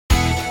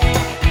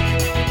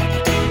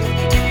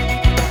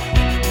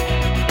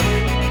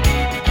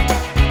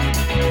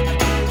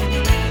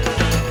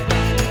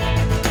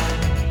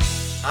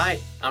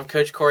I'm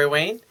Coach Corey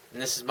Wayne,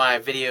 and this is my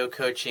video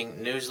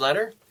coaching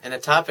newsletter. And the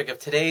topic of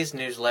today's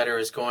newsletter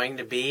is going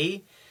to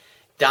be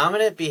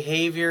Dominant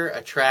Behavior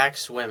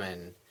Attracts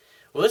Women.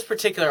 Well, this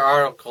particular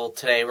article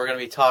today we're going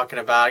to be talking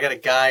about, I got a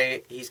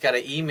guy, he's got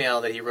an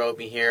email that he wrote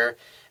me here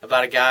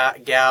about a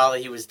gal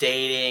that he was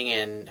dating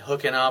and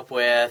hooking up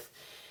with.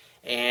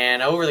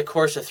 And over the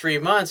course of 3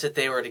 months that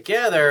they were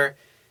together,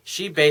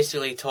 she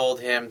basically told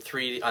him on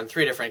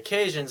three different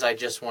occasions, I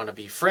just want to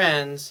be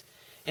friends.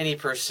 And he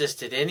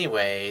persisted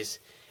anyways.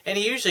 And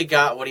he usually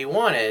got what he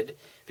wanted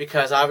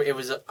because it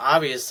was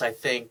obvious, I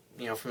think,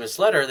 from this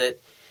letter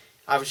that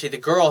obviously the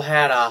girl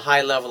had a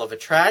high level of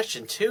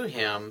attraction to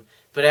him.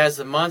 But as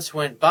the months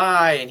went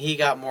by and he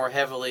got more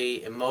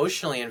heavily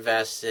emotionally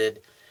invested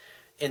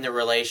in the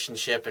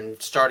relationship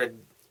and started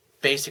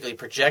basically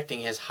projecting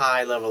his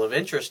high level of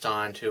interest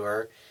onto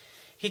her,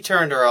 he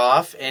turned her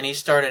off and he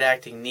started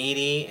acting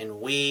needy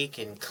and weak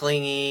and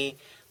clingy,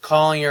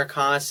 calling her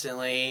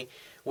constantly.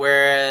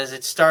 Whereas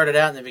it started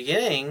out in the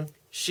beginning,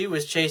 she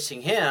was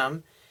chasing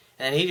him,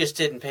 and he just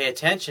didn't pay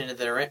attention to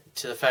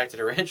the fact that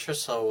her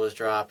interest level was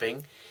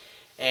dropping,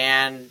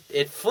 and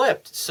it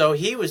flipped. So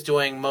he was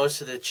doing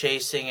most of the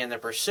chasing and the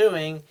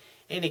pursuing,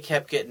 and he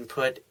kept getting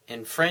put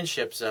in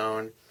friendship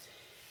zone.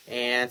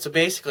 And so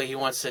basically he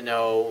wants to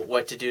know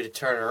what to do to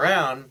turn it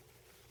around,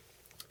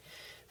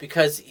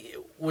 because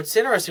what's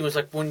interesting was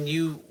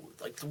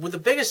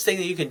the biggest thing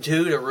that you can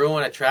do to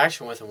ruin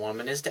attraction with a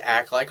woman is to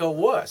act like a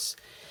wuss.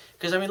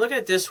 Because, look at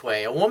it this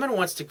way. A woman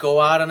wants to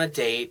go out on a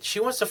date. She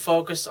wants to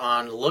focus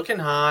on looking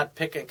hot,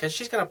 because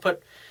she's going to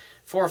put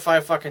 4 or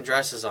 5 fucking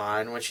dresses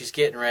on when she's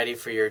getting ready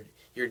for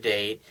your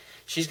date.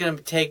 She's going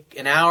to take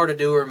an hour to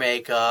do her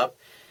makeup.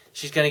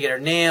 She's going to get her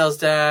nails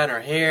done,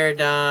 her hair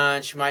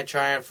done. She might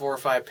try on 4 or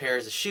 5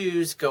 pairs of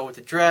shoes, go with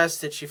the dress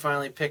that she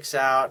finally picks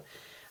out.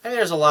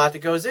 There's a lot that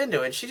goes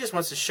into it. And she just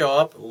wants to show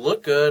up,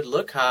 look good,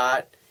 look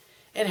hot,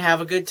 and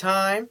have a good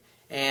time,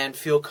 and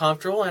feel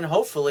comfortable, and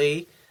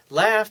hopefully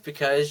laugh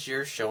because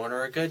you're showing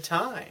her a good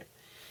time.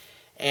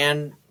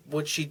 And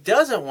what she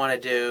doesn't want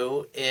to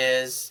do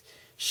is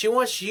she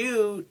wants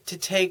you to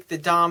take the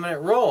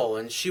dominant role,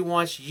 and she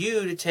wants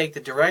you to take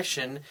the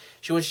direction.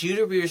 She wants you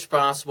to be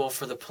responsible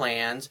for the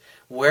plans,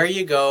 where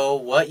you go,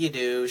 what you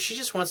do. She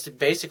just wants to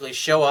basically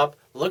show up,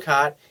 look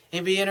hot,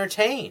 and be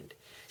entertained.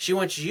 She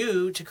wants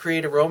you to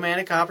create a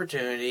romantic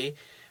opportunity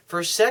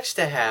for sex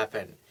to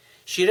happen.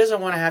 She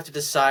doesn't want to have to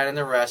decide on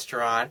the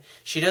restaurant.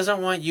 She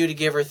doesn't want you to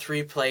give her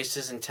 3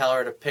 places and tell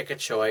her to pick a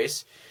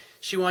choice.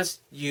 She wants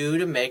you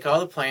to make all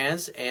the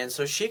plans, and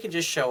so she can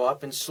just show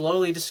up and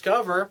slowly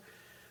discover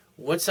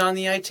what's on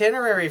the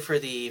itinerary for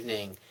the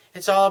evening.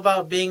 It's all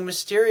about being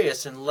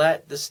mysterious and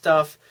let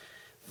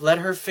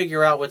her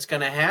figure out what's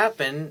going to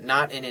happen,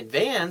 not in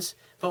advance,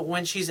 but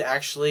when she's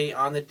actually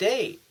on the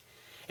date.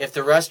 If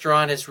the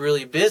restaurant is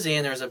really busy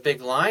and there's a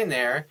big line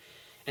there,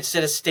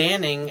 instead of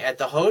standing at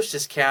the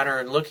hostess counter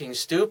and looking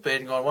stupid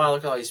and going, wow,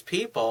 look at all these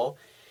people,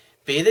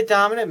 be the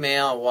dominant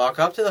male and walk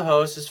up to the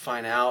hostess,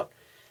 find out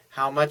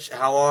how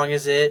long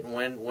is it,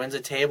 when's the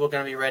table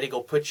going to be ready,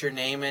 go put your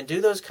name in,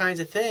 do those kinds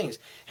of things.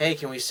 Hey,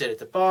 can we sit at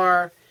the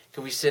bar?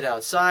 Can we sit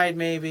outside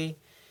maybe?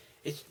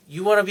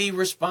 You want to be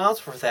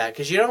responsible for that,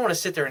 because you don't want to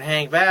sit there and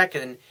hang back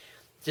and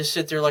just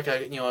sit there like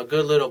a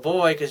good little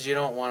boy, because you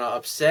don't want to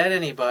upset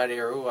anybody,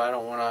 or I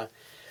don't want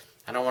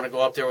to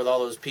go up there with all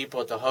those people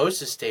at the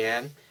hostess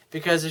stand,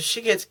 because if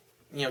she gets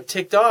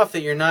ticked off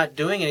that you're not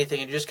doing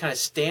anything and you're just kind of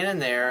standing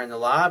there in the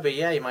lobby,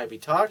 yeah, you might be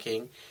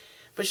talking,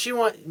 but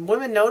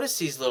women notice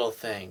these little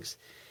things.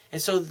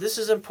 And so this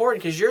is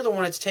important, because you're the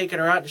one that's taking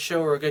her out to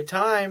show her a good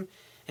time,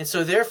 and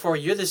so therefore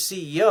you're the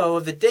CEO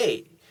of the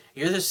date.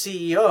 You're the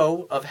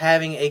CEO of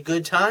having a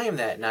good time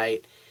that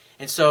night.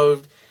 And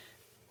so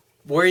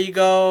where you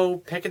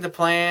go, picking the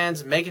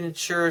plans, making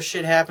sure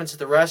shit happens at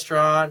the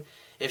restaurant.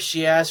 If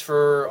she asks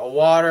for a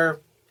water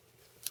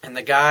and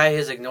the guy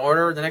has ignored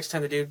her, the next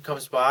time the dude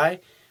comes by,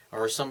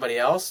 or somebody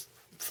else,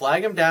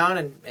 flag him down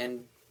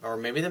and or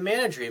maybe the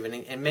manager even,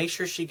 and make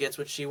sure she gets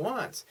what she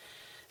wants.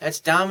 That's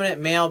dominant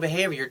male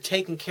behavior. You're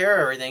taking care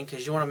of everything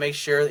because you want to make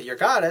sure that your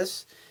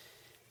goddess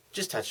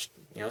just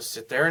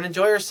sit there and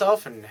enjoy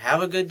herself and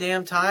have a good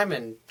damn time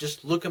and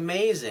just look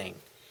amazing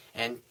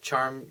and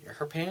charm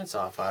her pants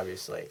off,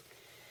 obviously.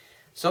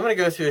 So I'm going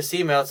to go through this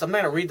email. So I'm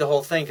not going to read the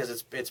whole thing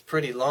because it's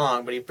pretty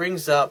long, but he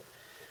brings up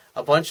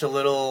a bunch of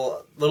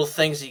little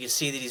things that you can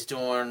see that he's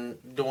doing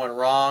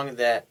wrong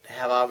that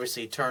have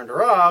obviously turned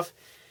her off.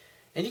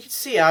 And you can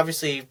see,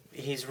 obviously,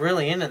 he's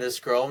really into this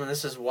girl, and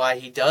this is why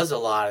he does a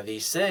lot of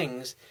these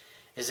things,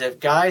 is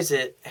that guys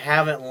that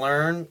haven't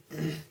learned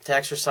to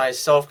exercise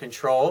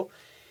self-control,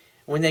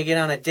 when they get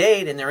on a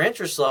date and their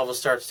interest level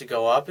starts to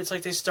go up, it's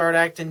like they start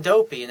acting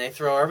dopey, and they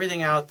throw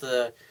everything out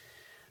the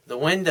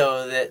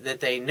window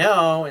that they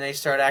know, and they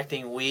start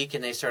acting weak,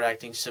 and they start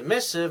acting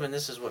submissive, and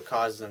this is what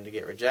causes them to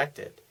get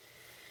rejected.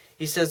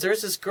 He says,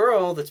 there's this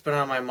girl that's been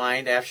on my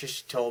mind after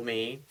she told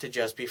me to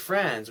just be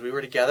friends. We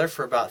were together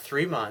for about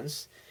 3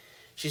 months.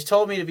 She's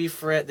told me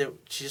that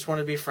she just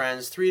wanted to be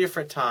friends 3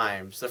 different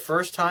times. The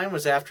first time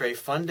was after a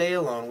fun day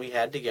alone we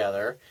had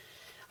together.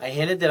 I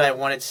hinted that I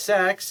wanted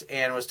sex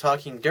and was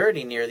talking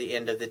dirty near the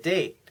end of the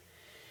date.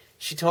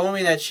 She told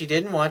me that she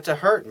didn't want to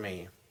hurt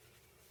me.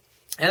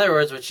 In other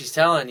words, what she's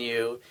telling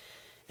you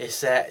is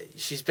that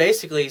she's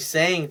basically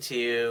saying to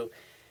you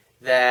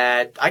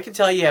that I can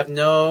tell you have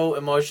no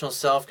emotional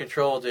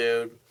self-control,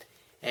 dude,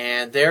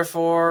 and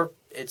therefore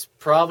it's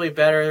probably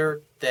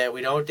better that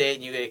we don't date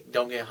and you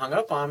don't get hung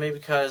up on me,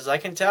 because I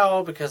can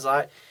tell, because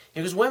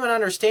women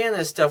understand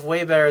this stuff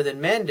way better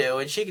than men do,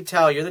 and she can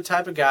tell you're the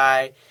type of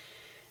guy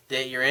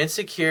that you're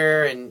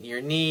insecure and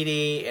you're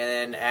needy,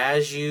 and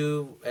as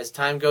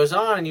time goes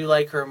on and you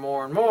like her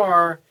more and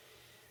more,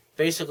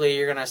 basically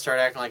you're going to start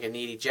acting like a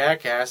needy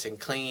jackass and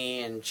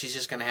clingy, and she's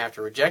just going to have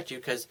to reject you,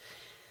 because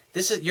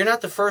you're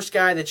not the first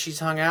guy that she's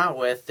hung out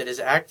with that has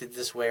acted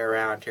this way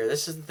around here.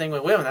 This is the thing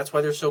with women. That's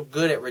why they're so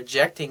good at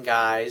rejecting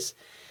guys,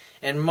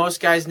 and most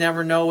guys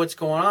never know what's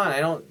going on.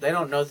 They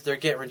don't know that they're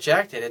getting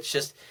rejected. It's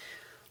just,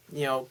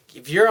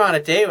 if you're on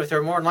a date with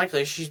her, more than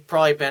likely she's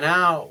probably been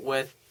out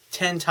with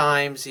 10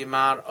 times the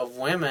amount of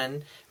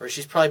women, or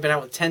she's probably been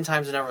out with 10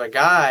 times the number of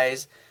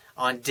guys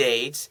on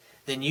dates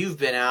than you've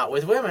been out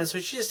with women. So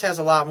she just has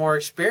a lot more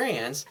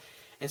experience.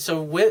 And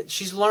so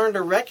she's learned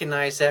to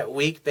recognize that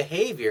weak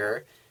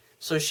behavior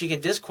so she can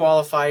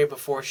disqualify you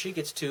before she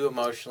gets too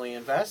emotionally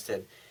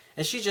invested.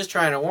 And she's just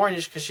trying to warn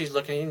you because she's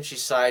looking at you and she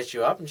sized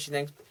you up and she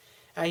thinks,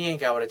 you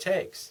ain't got what it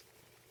takes.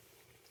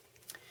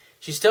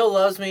 She still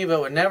loves me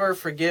but would never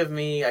forgive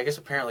me. I guess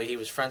apparently he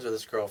was friends with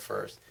this girl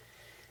first.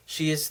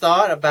 She has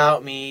thought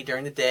about me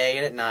during the day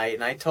and at night,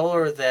 and I told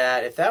her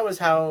that if that was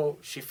how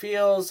she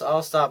feels,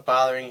 I'll stop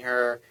bothering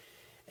her.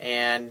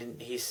 And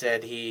he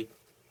said he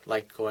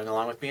liked going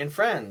along with being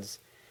friends.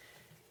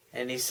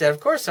 And he said, of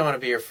course I want to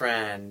be your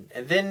friend.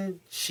 And then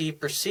she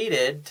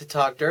proceeded to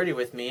talk dirty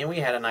with me, and we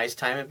had a nice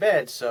time in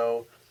bed.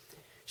 So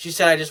she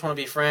said, I just want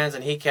to be friends,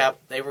 and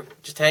they were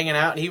just hanging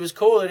out, and he was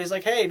cool. And he's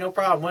like, hey, no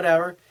problem,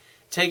 whatever.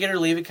 Take it or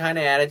leave it kind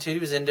of attitude. He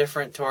was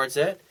indifferent towards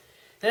it.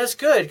 And it's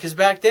good, because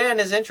back then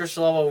his interest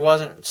level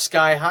wasn't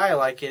sky high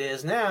like it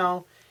is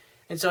now.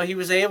 And so he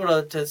was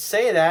able to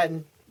say that.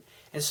 And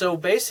so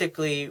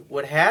basically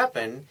what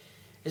happened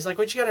is, like,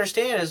 what you got to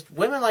understand is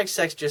women like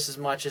sex just as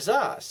much as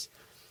us.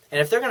 And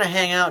if they're going to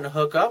hang out and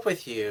hook up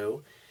with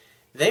you,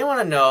 they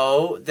want to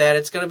know that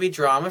it's going to be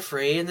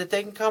drama-free and that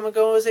they can come and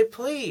go as they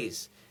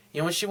please.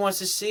 When she wants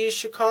to see you,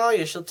 she'll call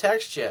you, she'll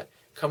text you,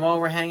 come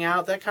over, hang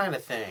out, that kind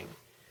of thing.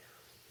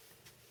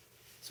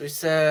 So he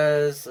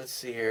says, let's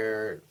see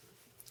here.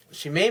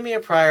 She made me a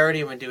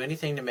priority and would do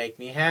anything to make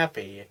me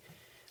happy.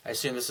 I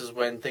assume this is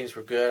when things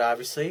were good,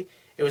 obviously.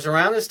 It was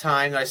around this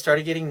time that I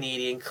started getting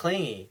needy and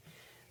clingy.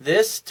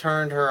 This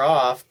turned her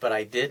off, but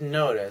I didn't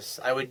notice.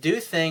 I would do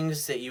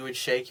things that you would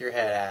shake your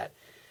head at.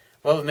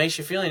 Well, if it makes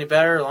you feel any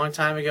better, a long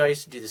time ago I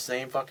used to do the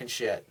same fucking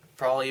shit.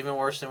 Probably even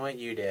worse than what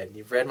you did.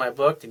 You've read my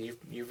book, and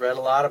you've read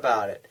a lot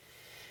about it.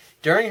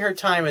 During her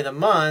time of the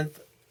month,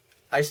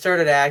 I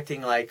started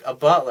acting like a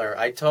butler.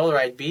 I told her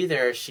I'd be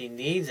there if she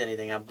needs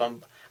anything.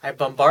 I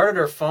bombarded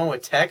her phone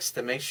with texts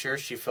to make sure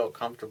she felt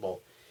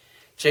comfortable.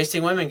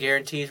 Chasing women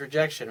guarantees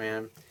rejection,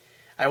 man.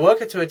 I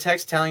woke up to a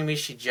text telling me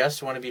she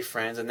just wanted to be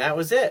friends, and that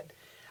was it.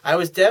 I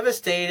was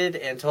devastated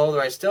and told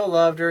her I still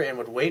loved her and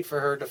would wait for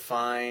her to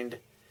find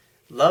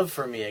love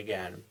for me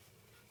again.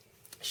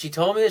 She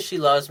told me that she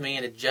loves me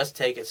and to just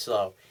take it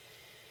slow.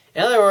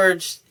 In other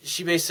words,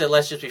 she basically said,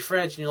 let's just be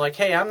friends. And you're like,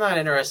 hey, I'm not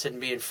interested in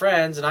being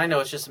friends, and I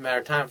know it's just a matter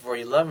of time before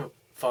you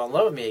fall in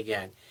love with me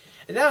again.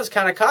 And that was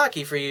kind of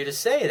cocky for you to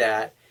say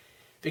that,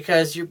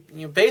 because you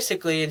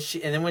basically, and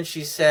then when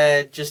she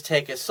said, just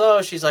take it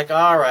slow, she's like,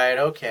 all right,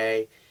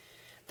 okay.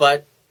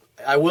 But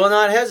I will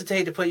not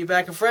hesitate to put you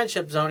back in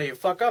friendship zone if you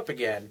fuck up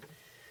again.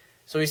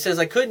 So he says,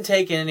 I couldn't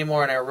take it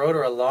anymore, and I wrote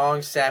her a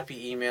long,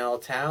 sappy email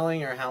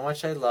telling her how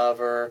much I love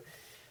her,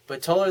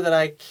 but told her that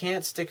I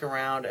can't stick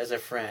around as a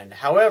friend.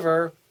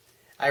 However,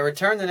 I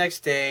returned the next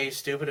day,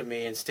 stupid of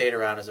me, and stayed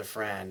around as a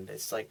friend.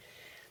 It's like,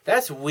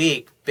 that's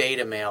weak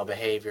beta male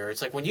behavior.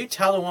 It's like when you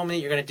tell a woman that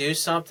you're going to do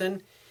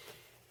something,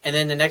 and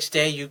then the next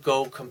day you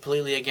go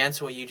completely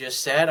against what you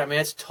just said. I mean,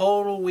 it's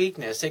total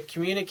weakness. It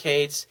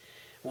communicates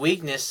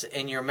weakness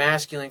in your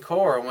masculine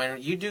core. And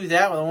when you do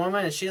that with a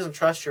woman and she doesn't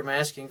trust your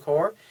masculine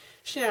core,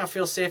 she's not going to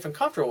feel safe and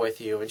comfortable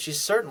with you. And she's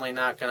certainly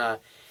not going to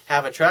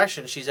have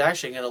attraction. She's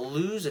actually going to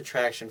lose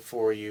attraction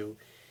for you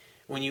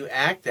when you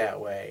act that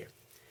way.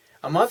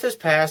 A month has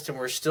passed and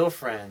we're still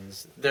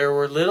friends. There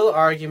were little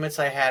arguments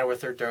I had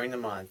with her during the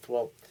month.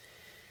 Well,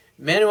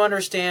 men who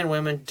understand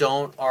women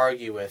don't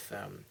argue with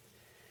them.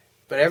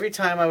 But every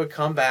time I would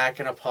come back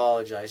and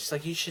apologize, it's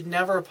like, you should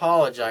never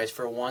apologize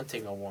for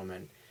wanting a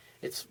woman.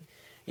 It's,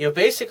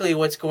 basically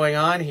what's going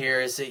on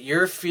here is that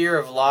your fear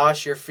of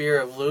loss, your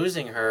fear of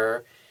losing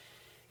her,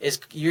 is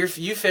you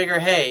figure,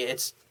 hey,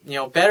 it's,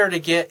 better to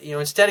get,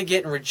 instead of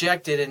getting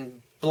rejected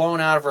and blown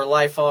out of her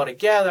life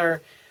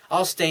altogether,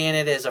 I'll stay in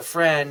it as a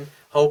friend,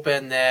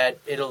 hoping that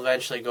it'll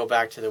eventually go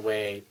back to the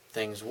way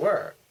things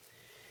were.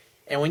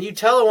 And when you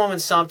tell a woman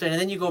something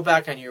and then you go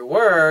back on your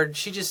word,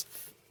 she just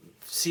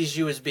sees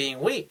you as being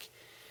weak.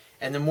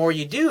 And the more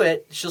you do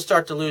it, she'll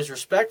start to lose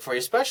respect for you,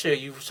 especially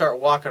if you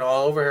start walking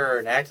all over her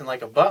and acting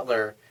like a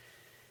butler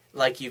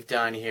like you've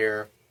done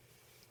here.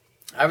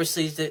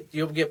 Obviously, that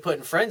you'll get put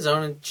in friend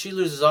zone and she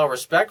loses all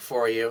respect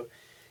for you.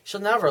 She'll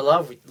never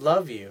love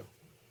you.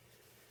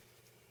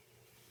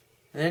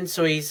 And then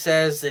so he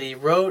says that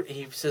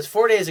he says,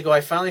 4 days ago,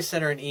 I finally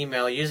sent her an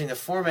email using the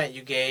format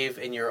you gave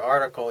in your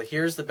article.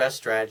 Here's the best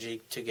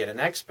strategy to get an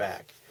ex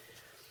back.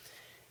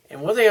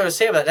 And what they always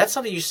say about that's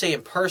something you say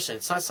in person.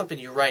 It's not something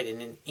you write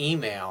in an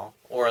email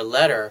or a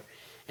letter.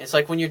 And it's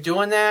like when you're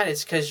doing that,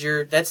 it's because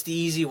that's the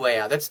easy way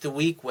out. That's the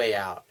weak way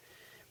out.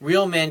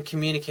 Real men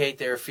communicate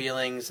their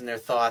feelings and their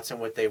thoughts and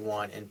what they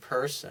want in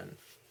person.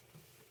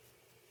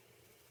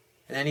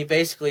 And then he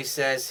basically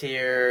says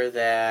here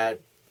that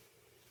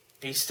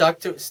he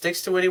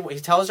sticks to what he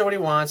tells her what he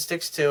wants,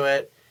 sticks to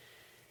it,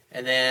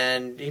 and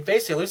then he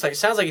basically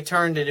sounds like he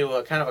turned into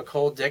a kind of a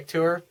cold dick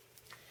to her.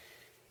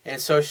 And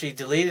so she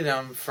deleted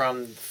him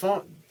from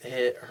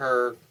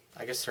her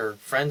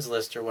friends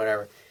list or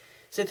whatever.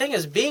 So the thing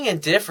is, being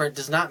indifferent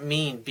does not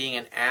mean being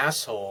an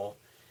asshole.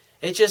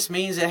 It just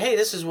means that, hey,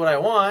 this is what I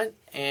want,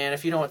 and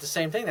if you don't want the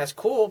same thing, that's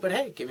cool, but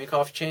hey, give me a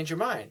call if you change your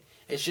mind.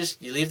 It's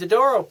just, you leave the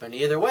door open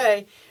either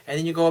way, and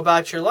then you go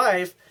about your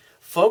life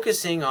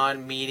focusing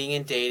on meeting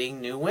and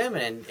dating new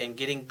women and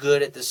getting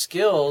good at the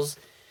skills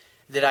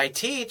that I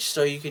teach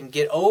so you can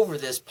get over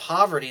this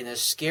poverty and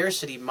this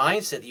scarcity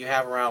mindset that you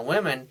have around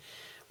women,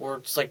 where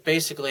it's like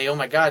basically, oh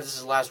my God, this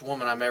is the last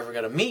woman I'm ever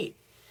going to meet.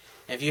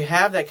 And if you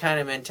have that kind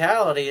of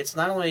mentality, it's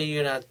not only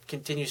you're going to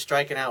continue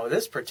striking out with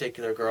this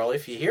particular girl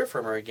if you hear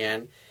from her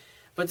again,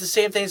 but the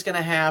same thing's going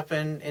to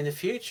happen in the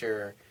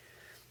future.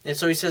 And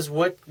so he says,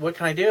 what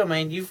can I do? I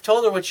mean, you've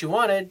told her what you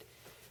wanted,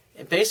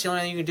 and basically the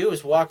only thing you can do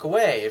is walk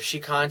away. If she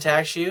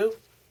contacts you,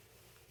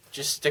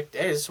 just stick,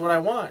 hey, this is what I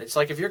want. It's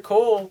like, if you're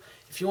cool,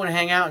 if you want to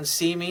hang out and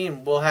see me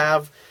and we'll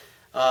have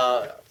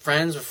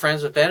friends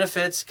with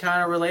benefits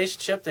kind of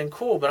relationship, then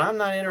cool, but I'm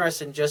not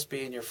interested in just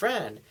being your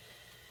friend.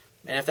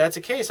 And if that's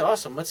the case,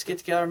 awesome, let's get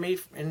together,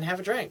 meet, and have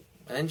a drink.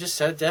 And then just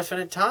set a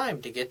definite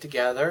time to get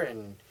together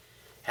and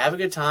have a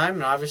good time,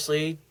 and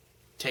obviously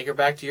take her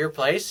back to your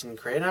place and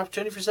create an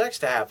opportunity for sex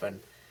to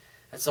happen.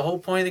 That's the whole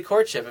point of the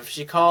courtship. If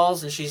she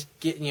calls and she's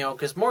getting,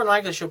 because more than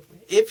likely,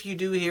 if you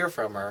do hear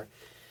from her,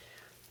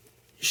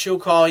 she'll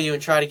call you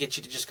and try to get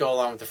you to just go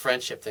along with the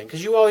friendship thing,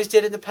 because you always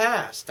did in the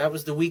past. That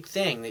was the weak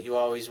thing that you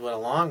always went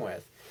along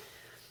with.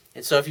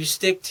 And so if you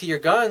stick to your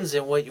guns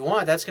and what you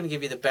want, that's going to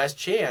give you the best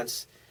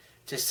chance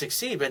to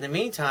succeed. But in the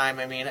meantime,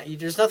 I mean,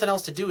 there's nothing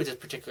else to do with this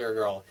particular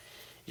girl.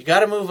 You got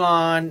to move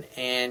on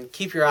and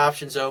keep your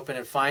options open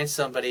and find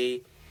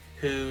somebody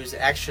who's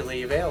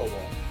actually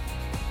available.